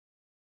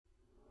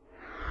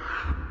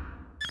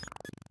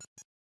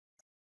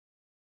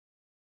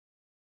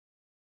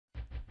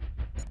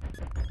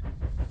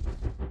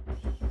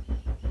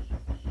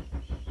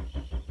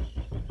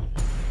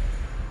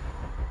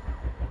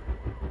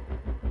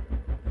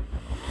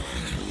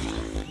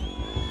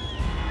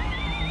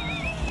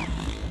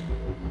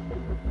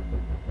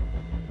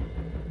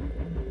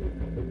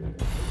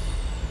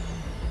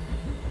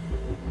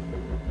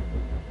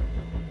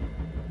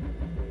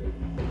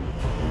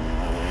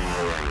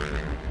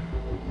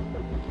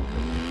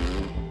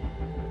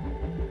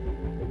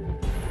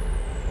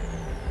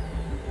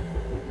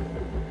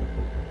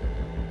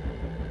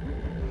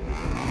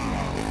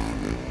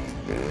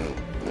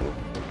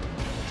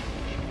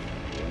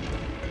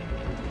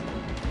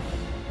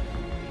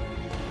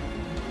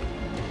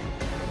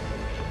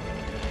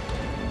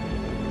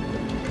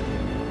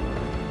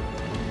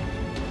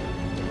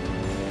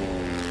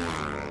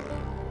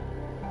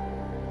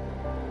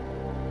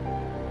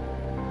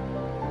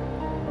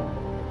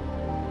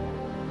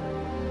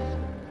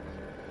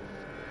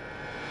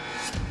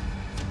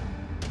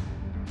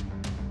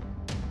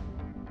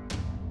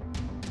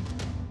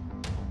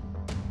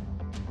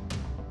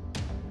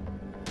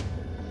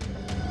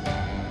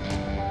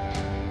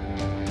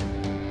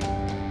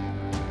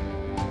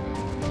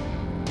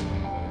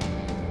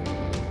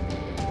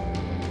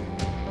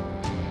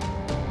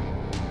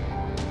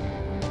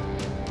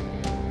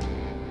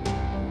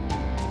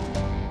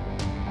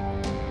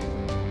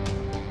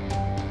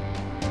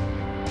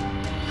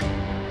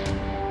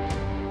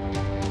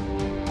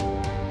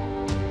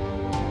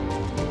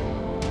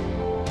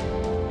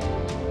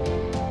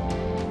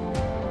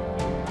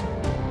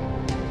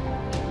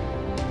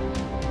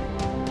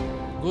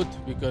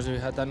because we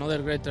had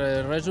another great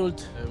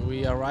result.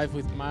 We arrived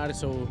with Mark,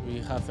 so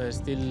we have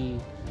still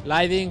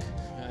leading.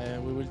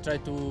 We will try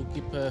to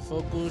keep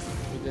focus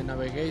with the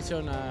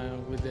navigation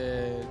and with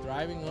the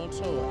driving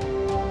also.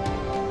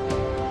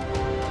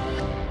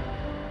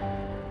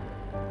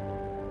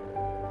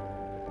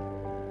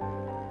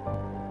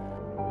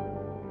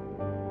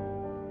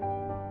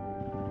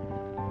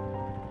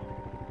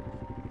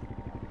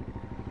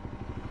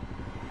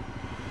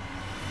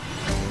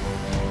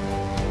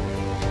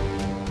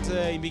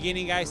 In the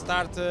beginning I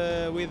start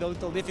with a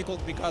little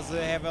difficult because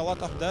I have a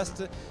lot of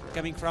dust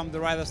coming from the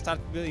rider start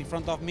in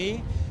front of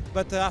me.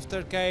 But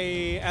after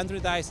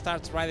K100 I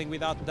start riding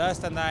without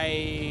dust and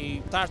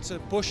I start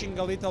pushing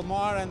a little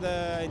more, and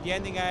in the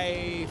ending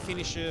I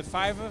finish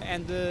 5,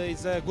 and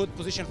it's a good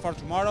position for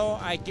tomorrow.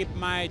 I keep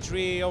my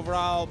 3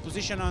 overall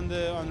position on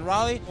the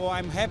rally. So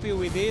I'm happy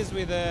with this,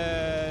 with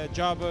the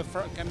job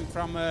coming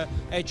from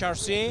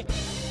HRC.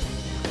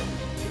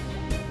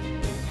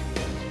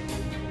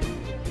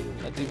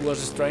 It was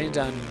strange,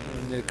 and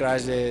when the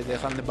crash, the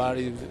handlebar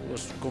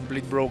was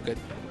completely broken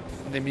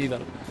in the middle.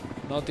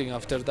 Nothing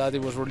after that.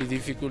 It was really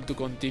difficult to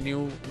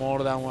continue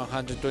more than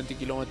 120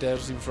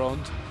 kilometers in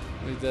front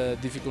with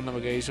difficult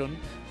navigation.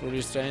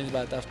 Really strange,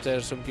 but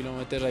after some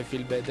kilometers I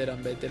feel better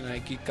and better, and I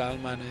keep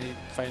calm, and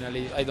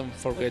finally I don't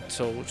forget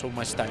so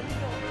much time.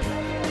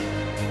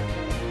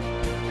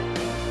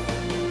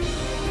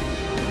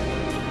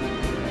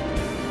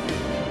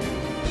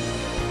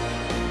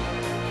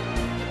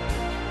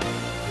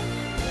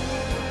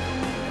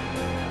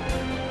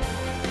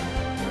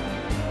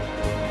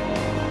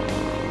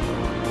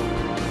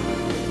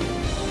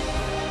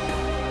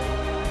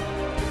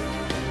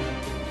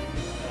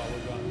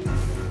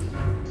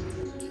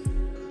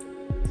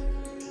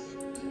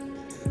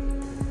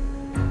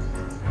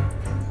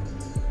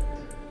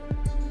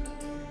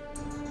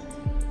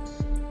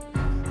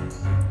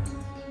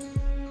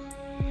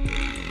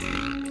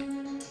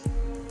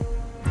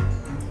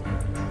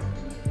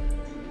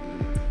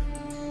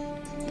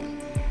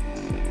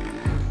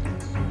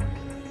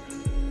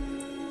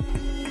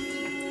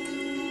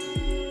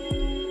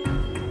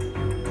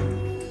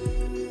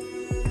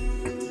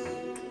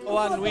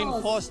 One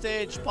win, 4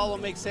 stage, Paulo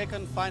makes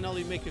second,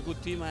 finally make a good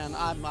team, and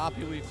I'm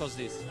happy because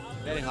this,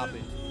 very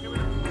happy.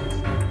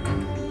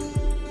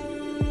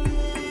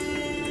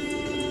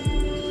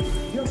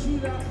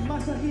 Yoshida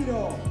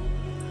Masahiro,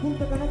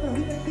 junto con otros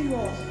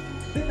directivos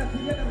de la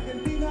filial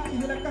argentina y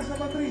de la casa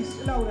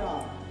matriz,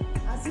 Laura.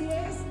 Así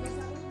es.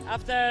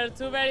 After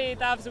 2 very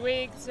tough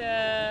weeks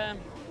and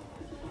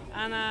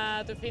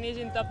to finish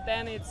in top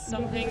 10, it's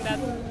something that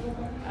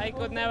I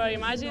could never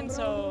imagine,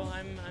 so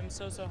I'm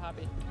so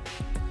happy.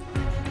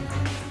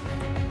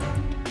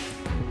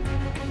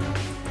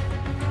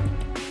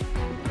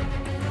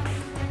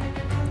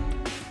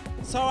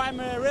 So I'm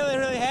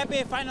really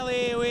happy.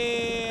 Finally we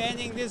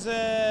ending this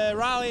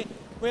rally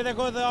with a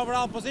good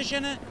overall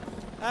position.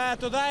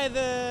 Today,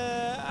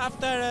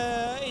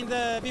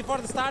 before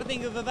the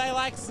starting, the day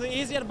looks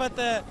easier, but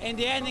in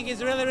the ending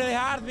is really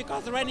hard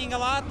because raining a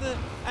lot,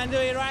 and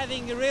we're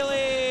riding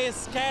really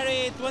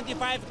scary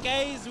 25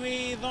 Ks.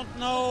 We don't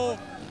know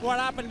what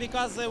happened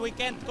because we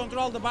can't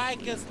control the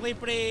bike,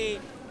 slippery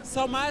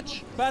so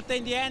much, but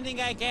in the ending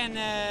I can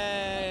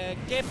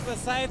keep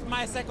safe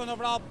my second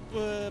overall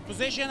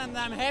position, and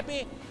I'm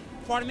happy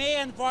for me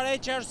and for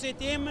HRC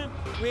team.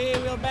 We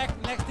will back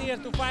next year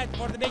to fight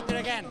for the victory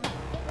again.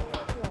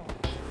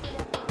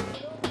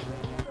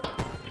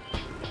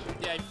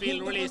 I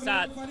feel really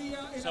sad,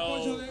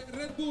 so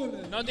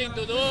nothing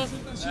to do.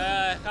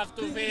 Have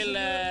to feel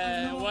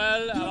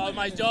well about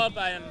my job,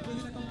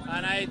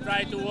 and I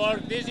try to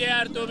work this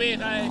year to be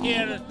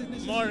here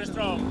more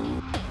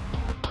strong.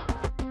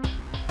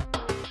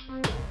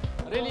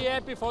 Really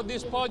happy for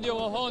this podium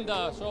of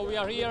Honda. So we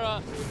are here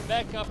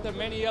back after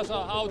many years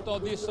out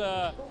of this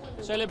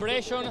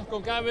celebration.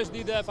 Concalves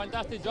did a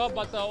fantastic job,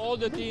 but all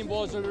the team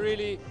was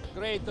really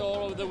great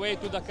all the way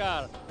to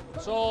Dakar.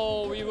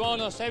 So we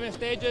won 7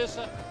 stages,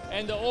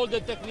 and all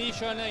the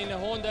technicians in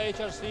Honda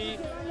HRC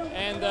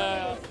and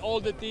all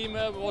the team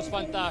was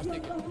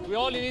fantastic. We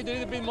only need a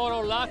little bit more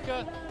of luck.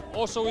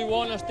 Also, we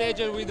won a stage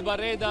with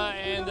Barreda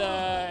and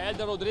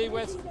Elder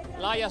Rodriguez.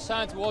 Laia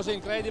Sant was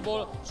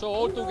incredible. So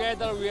all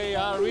together, we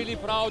are really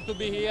proud to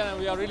be here, and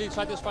we are really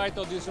satisfied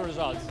with these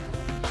results.